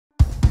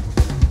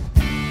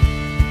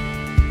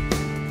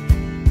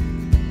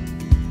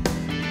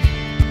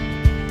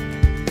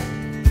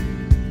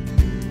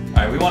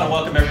want to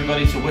welcome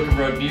everybody to Wickham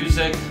Road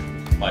Music.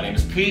 My name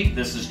is Pete,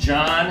 this is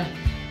John,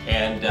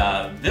 and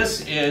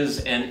this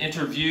is an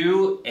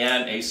interview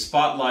and a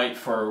spotlight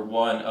for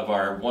one of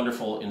our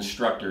wonderful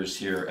instructors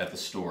here at the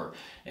store.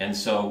 And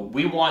so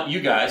we want you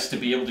guys to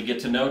be able to get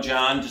to know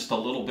John just a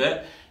little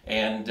bit.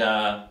 And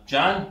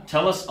John,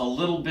 tell us a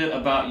little bit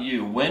about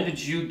you. When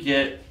did you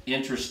get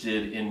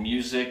interested in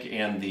music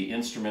and the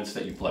instruments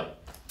that you play?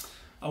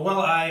 Well,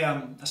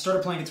 I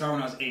started playing guitar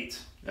when I was 8.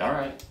 All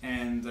right.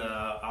 And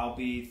I'll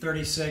be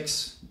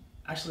 36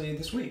 actually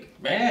this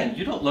week. Man,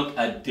 you don't look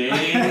a day...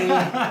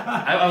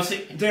 I was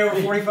saying, day over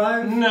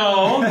 45?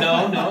 No.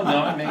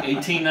 I mean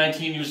 18,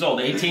 19 years old.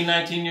 18,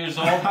 19 years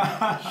old?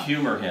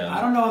 Humor him. I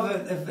don't know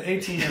if the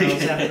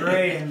 18-year-olds have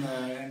gray in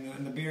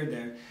the beard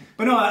there.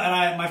 But no,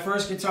 my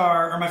first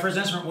guitar, or my first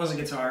instrument was a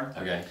guitar.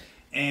 Okay.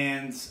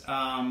 And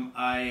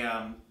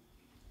I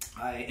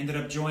ended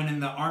up joining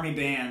the Army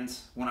band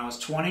when I was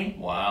 20.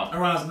 Wow.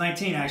 Or when I was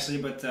 19,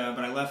 actually, but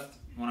I left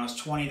when I was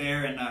 20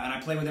 there, and I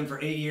played with them for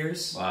 8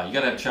 years. Wow, you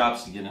gotta have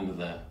chops to get into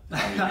the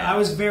Army band. I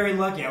was very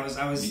lucky. I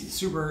was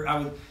super.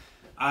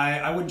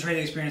 I wouldn't trade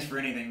the experience for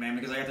anything, man,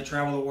 because I got to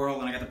travel the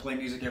world and I got to play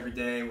music every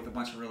day with a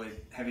bunch of really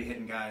heavy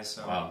hitting guys.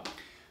 So, wow.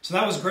 So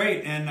that was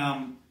great. And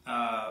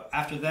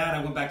after that,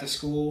 I went back to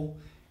school.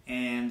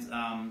 And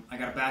I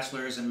got a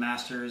bachelor's and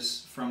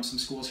master's from some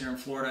schools here in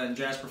Florida in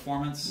jazz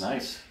performance.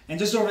 Nice. And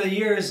just over the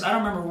years, I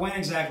don't remember when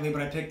exactly,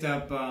 but I picked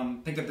up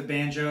the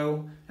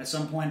banjo at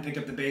some point, picked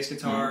up the bass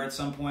guitar at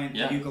some point,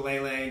 the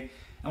ukulele.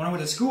 And when I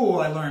went to school,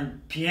 I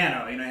learned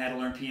piano. You know, I had to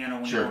learn piano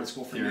when you went to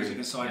school for music,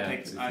 and so I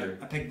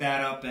picked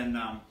that up. And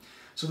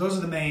so those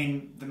are the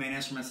main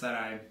instruments that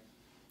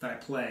I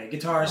play.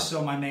 Guitar is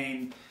still my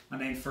main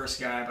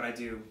first guy, but I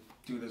do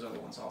those other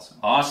ones also.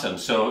 Awesome.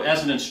 So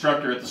as an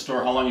instructor at the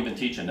store, how long have you been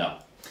teaching now?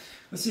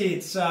 Let's see,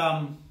 it's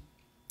I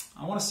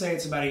want to say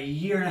it's about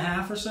 1.5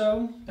 years or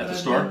so. At the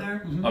store?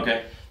 There. Mm-hmm.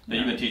 Okay. Now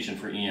you've been teaching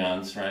for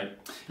eons, right?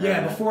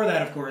 Yeah, before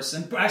that, of course.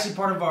 And actually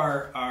part of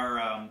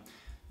our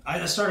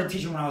I started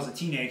teaching when I was a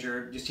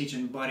teenager, just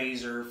teaching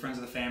buddies or friends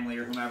of the family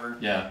or whomever.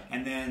 Yeah.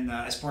 And then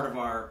as part of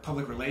our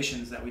public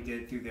relations that we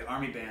did through the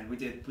Army band, we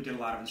did a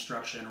lot of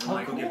instruction, or we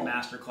might go give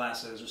master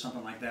classes or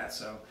something like that.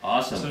 So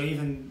awesome. So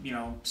even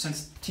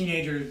since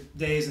teenager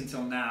days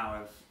until now,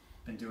 I've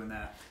been doing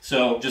that.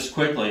 So just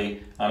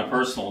quickly, on a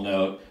personal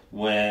note,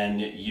 when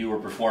you were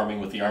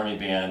performing with the Army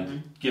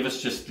band, give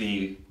us just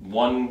the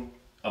one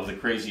of the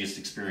craziest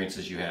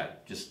experiences you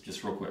had,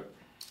 just real quick.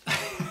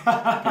 All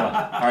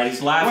right,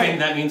 he's laughing. Wait,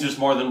 that means there's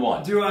more than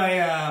one. Can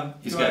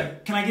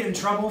I get in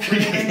trouble for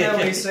anything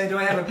that we say? Do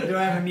I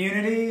have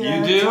immunity?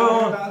 You do.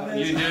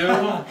 You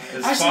do.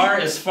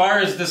 As far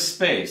as this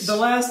space. The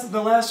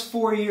last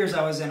 4 years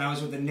I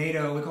was with the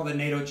NATO. We call it the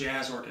NATO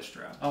Jazz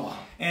Orchestra. Oh wow.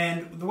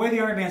 And the way the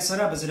Army band's set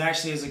up is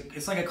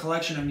it's like a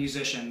collection of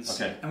musicians.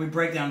 Okay. And we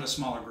break down into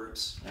smaller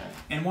groups. Right.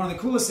 And one of the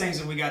coolest things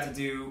that we got to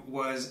do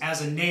was,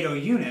 as a NATO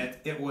unit,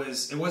 it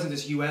wasn't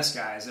just U.S.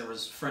 guys. There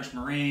was French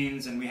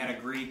Marines, and we had a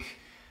Greek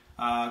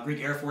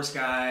Air Force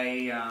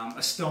guy,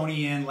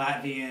 Estonian,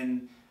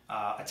 Latvian,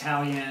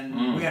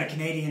 Italian. We had a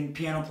Canadian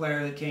piano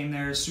player that came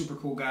there, super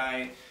cool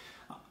guy.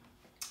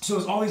 So it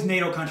was all these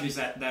NATO countries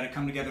that had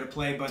come together to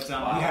play, but we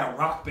had a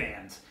rock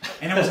band.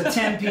 And it was a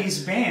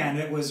 10-piece band.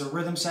 It was a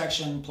rhythm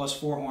section plus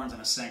 4 horns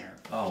and a singer.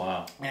 Oh,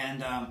 wow.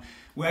 And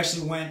we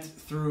actually went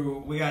through,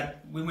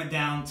 we went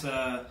down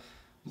to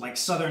like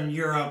Southern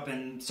Europe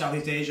and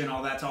Southeast Asia and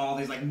all that, to all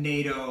these like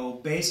NATO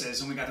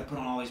bases, and we got to put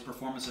on all these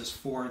performances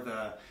for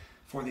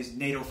these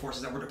NATO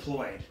forces that were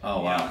deployed.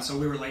 Oh wow! And so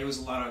we were like, it was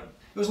a lot of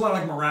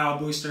like morale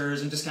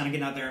boosters and just kind of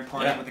getting out there and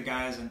partying with the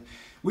guys. And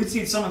we'd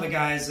seen some of the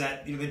guys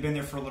that they'd been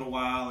there for a little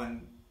while,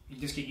 and you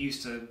just get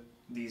used to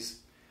these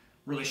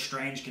really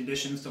strange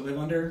conditions to live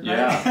under. Right?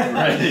 Yeah,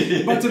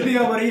 right. But to be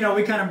able to,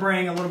 we kind of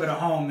bring a little bit of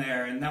home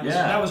there, and that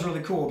was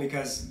really cool,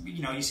 because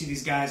you see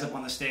these guys up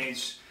on the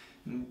stage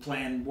and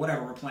playing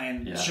whatever we're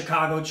playing,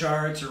 Chicago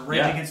charts or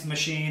Rage Against the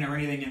Machine or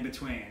anything in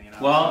between.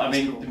 Well, so I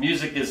mean, cool. The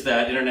music is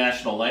that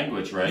international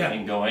language, right? Yeah. You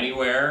can go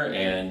anywhere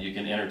and you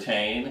can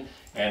entertain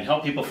and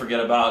help people forget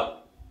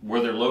about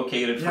where they're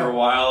located for a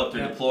while, if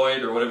they're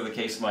deployed or whatever the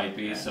case might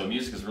be. So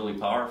music is really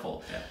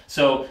powerful. Yeah.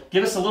 So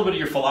give us a little bit of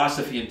your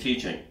philosophy in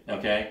teaching,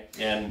 okay?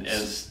 And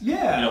as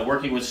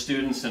working with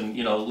students, and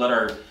let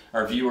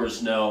our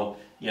viewers know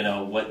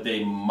what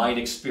they might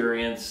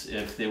experience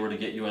if they were to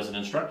get you as an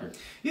instructor.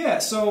 Yeah,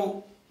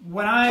 so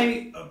when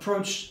I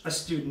approach a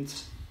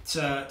student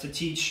to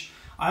teach,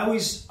 I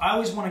always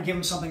want to give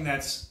them something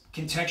that's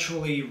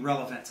contextually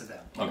relevant to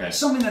them. Okay.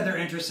 Something that they're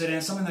interested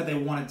in, something that they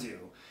want to do.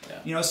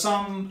 Yeah.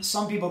 Some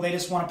people, they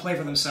just want to play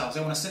for themselves.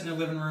 They want to sit in their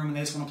living room and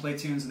they just want to play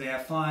tunes and they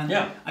have fun.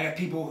 Yeah. I got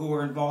people who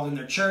are involved in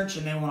their church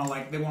and they want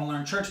to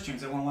learn church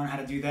tunes. They want to learn how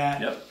to do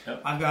that.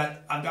 Yep. I've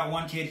got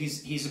one kid,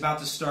 he's about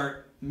to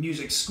start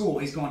music school.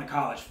 He's going to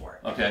college for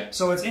it. Okay.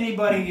 So it's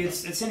anybody,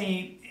 it's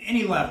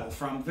any level,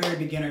 from very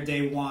beginner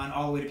day one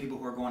all the way to people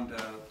who are going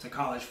to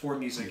college for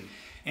music.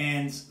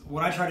 And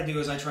what I try to do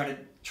is I try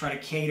to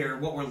cater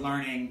what we're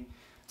learning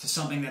to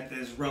something that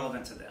is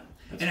relevant to them.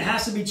 And it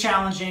has to be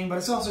challenging, but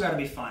it's also got to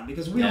be fun,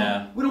 because we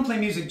don't play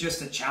music just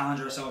to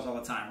challenge ourselves all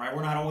the time, right?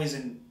 We're not always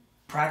in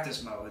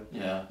practice mode.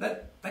 Yeah.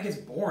 That gets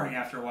boring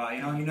after a while,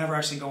 you know, and you never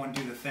actually go and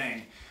do the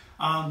thing.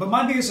 But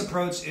my biggest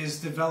approach is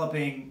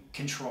developing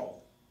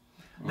control.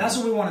 That's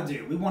what we want to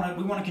do. We want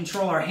to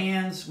control our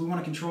hands. We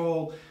want to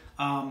control.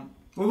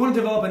 We want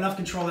to develop enough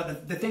control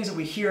that the things that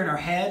we hear in our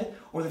head,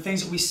 or the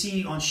things that we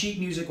see on sheet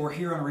music or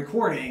hear on a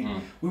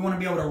recording, we want to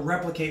be able to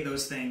replicate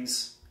those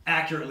things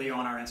accurately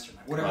on our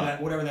instrument,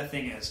 whatever that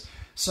thing is.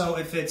 So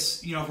if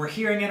it's, you know, if we're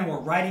hearing it and we're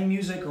writing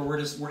music, or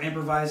we're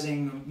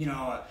improvising, you know,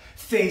 a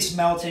face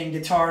melting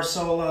guitar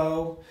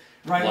solo,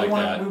 right? We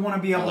want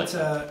to be able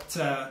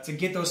to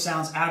get those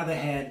sounds out of the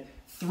head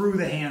through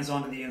the hands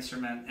onto the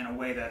instrument in a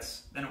way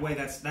that's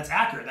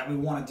accurate, that we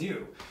want to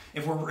do.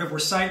 If we're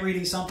sight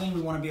reading something,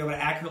 we want to be able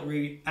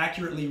to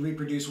accurately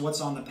reproduce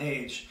what's on the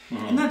page,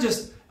 and not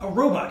just a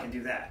robot can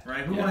do that,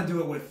 right? We want to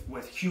do it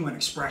with human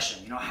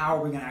expression. You know, how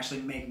are we going to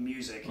actually make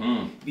music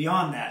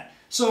beyond that?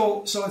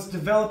 So it's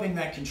developing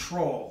that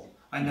control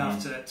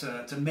enough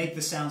to make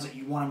the sounds that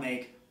you want to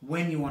make,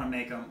 when you want to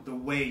make them, the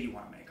way you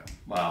want to make them.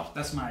 Wow,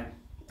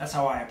 that's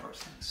how I approach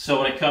things.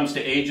 So when it comes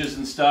to ages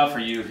and stuff, are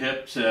you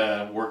hip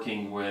to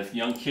working with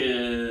young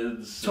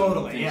kids?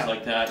 Totally, things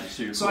like that.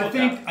 So I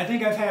think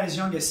I've had as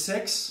young as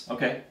 6.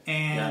 Okay.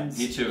 And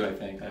me too. I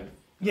think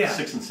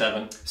 6 and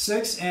 7.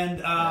 6,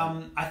 and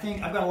I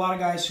think I've got a lot of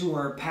guys who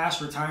are past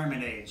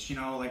retirement age. You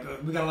know, like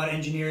we got a lot of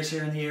engineers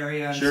here in the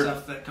area and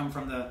stuff that come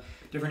from the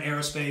different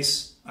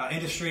aerospace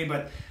industry,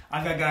 but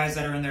I've got guys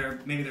that are in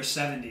maybe their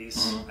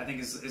 70s. I think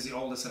is the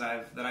oldest that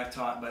I've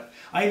taught. But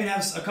I even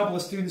have a couple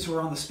of students who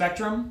are on the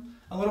spectrum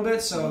a little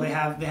bit, so they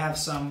have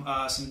some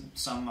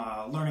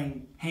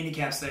learning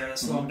handicaps there that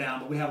slow them down.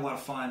 But we have a lot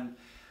of fun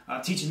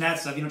teaching that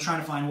stuff. You know, trying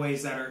to find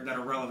ways that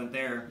are relevant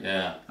there.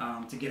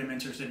 To get them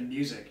interested in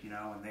music. You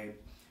know, and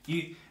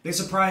they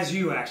surprise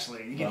you,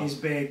 actually. You get these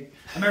big.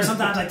 I remember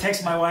sometimes I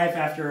text my wife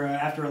after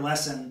a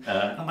lesson.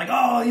 I'm like,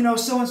 oh, you know,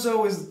 so and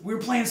so we were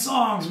playing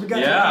songs. We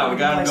got them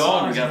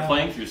going. We got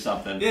playing through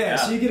something. Yeah,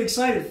 so you get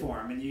excited for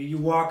them, and you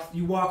walk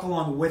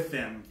along with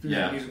them through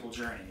their musical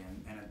journey,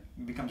 and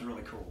it becomes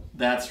really cool.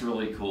 That's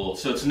really cool.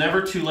 So it's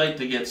never too late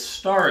to get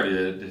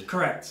started.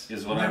 Correct.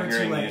 Is what I'm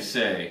hearing you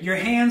say. Your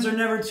hands are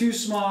never too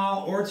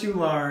small or too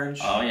large.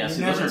 Oh yeah, so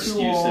those are excuses.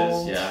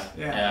 Old.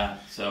 Yeah.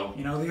 So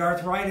you know, the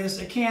arthritis,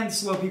 it can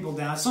slow people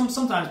down.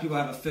 Sometimes people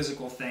have a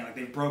physical thing, like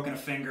they've broken a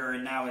finger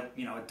and now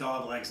a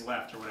dog leg's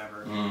left or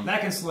whatever. That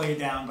can slow you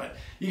down. But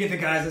you get the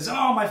guys that say,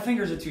 "Oh, my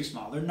fingers are too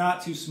small." They're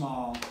not too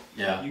small.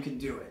 Yeah, you can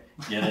do it.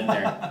 Get in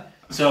there.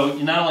 So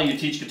not only you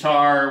teach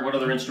guitar, what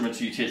other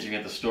instruments are you teaching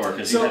at the store?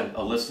 Because you had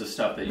a list of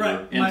stuff that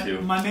you're into.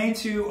 My main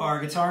 2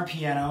 are guitar and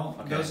piano.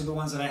 Okay. Those are the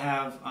ones that I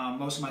have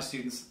most of my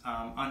students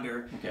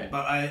under. Okay.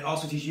 But I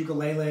also teach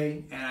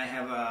ukulele, and I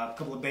have a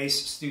couple of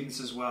bass students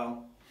as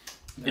well.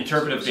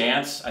 Interpretive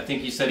dance. I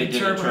think you said he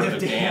did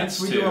interpretive dance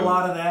too. We do a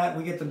lot of that.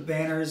 We get the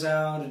banners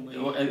out, and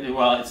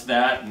well, it's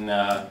that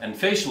and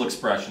facial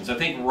expressions. I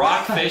think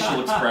rock facial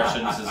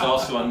expressions is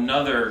also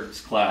another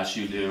class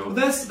you do. Well,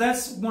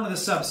 that's one of the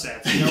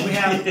subsets.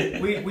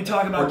 You know, we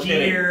talk about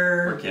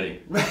gear. We're kidding.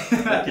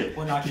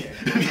 We're not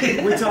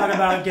kidding. We talk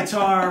about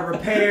guitar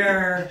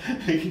repair,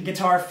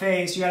 guitar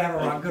face. You got to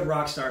have a good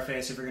rock star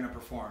face if you're going to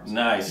perform.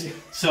 Nice.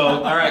 So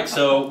all right.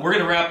 So we're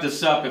going to wrap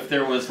this up. If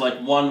there was like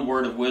one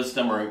word of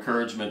wisdom or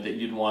encouragement that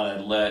you'd want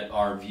to let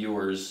our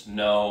viewers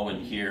know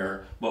and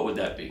hear, what would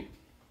that be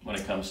when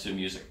it comes to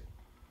music?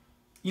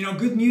 You know,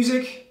 good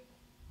music,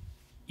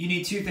 you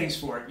need 2 things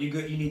for it. You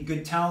need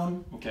good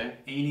tone, and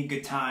you need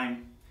good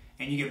time,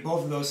 and you get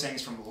both of those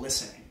things from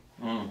listening.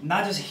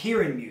 Not just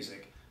hearing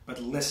music, but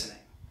listening.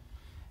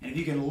 And if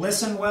you can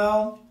listen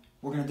well,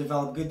 we're going to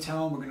develop good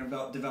tone, we're going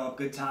to develop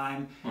good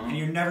time, and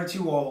you're never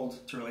too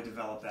old to really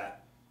develop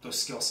those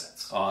skill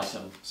sets.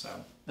 Awesome. So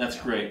that's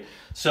great.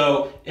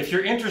 So if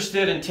you're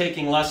interested in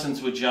taking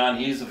lessons with Jon,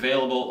 he's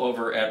available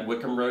over at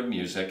Wickham Road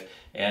Music,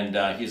 and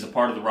he's a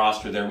part of the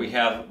roster there. We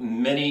have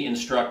many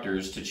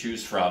instructors to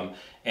choose from,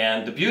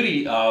 and the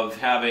beauty of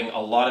having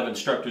a lot of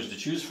instructors to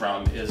choose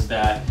from is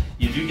that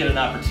you do get an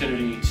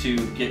opportunity to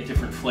get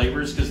different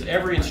flavors, because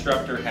every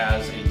instructor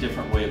has a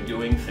different way of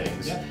doing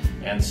things.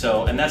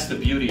 And that's the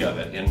beauty of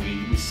it, and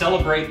we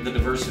celebrate the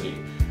diversity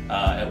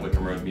at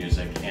Wickham Road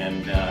Music.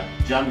 And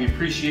Jon, we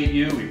appreciate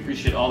you. We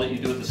appreciate all that you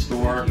do at the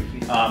store.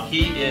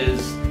 He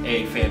is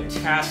a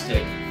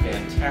fantastic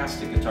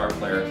guitar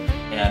player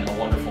and a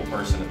wonderful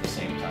person at the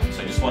same time.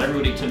 So I just want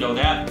everybody to know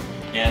that.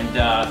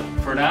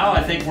 And for now,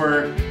 I think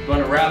we're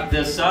going to wrap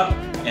this up.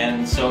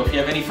 And so if you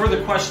have any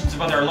further questions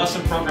about our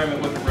lesson program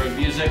at Wickham Road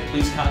Music,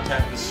 please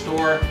contact the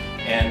store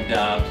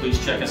and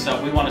please check us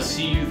out. We want to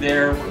see you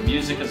there where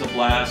music is a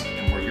blast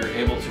and where you're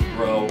able to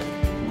grow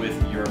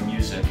with your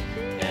music.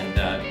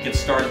 Get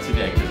started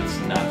today, because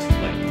it's not too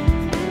late.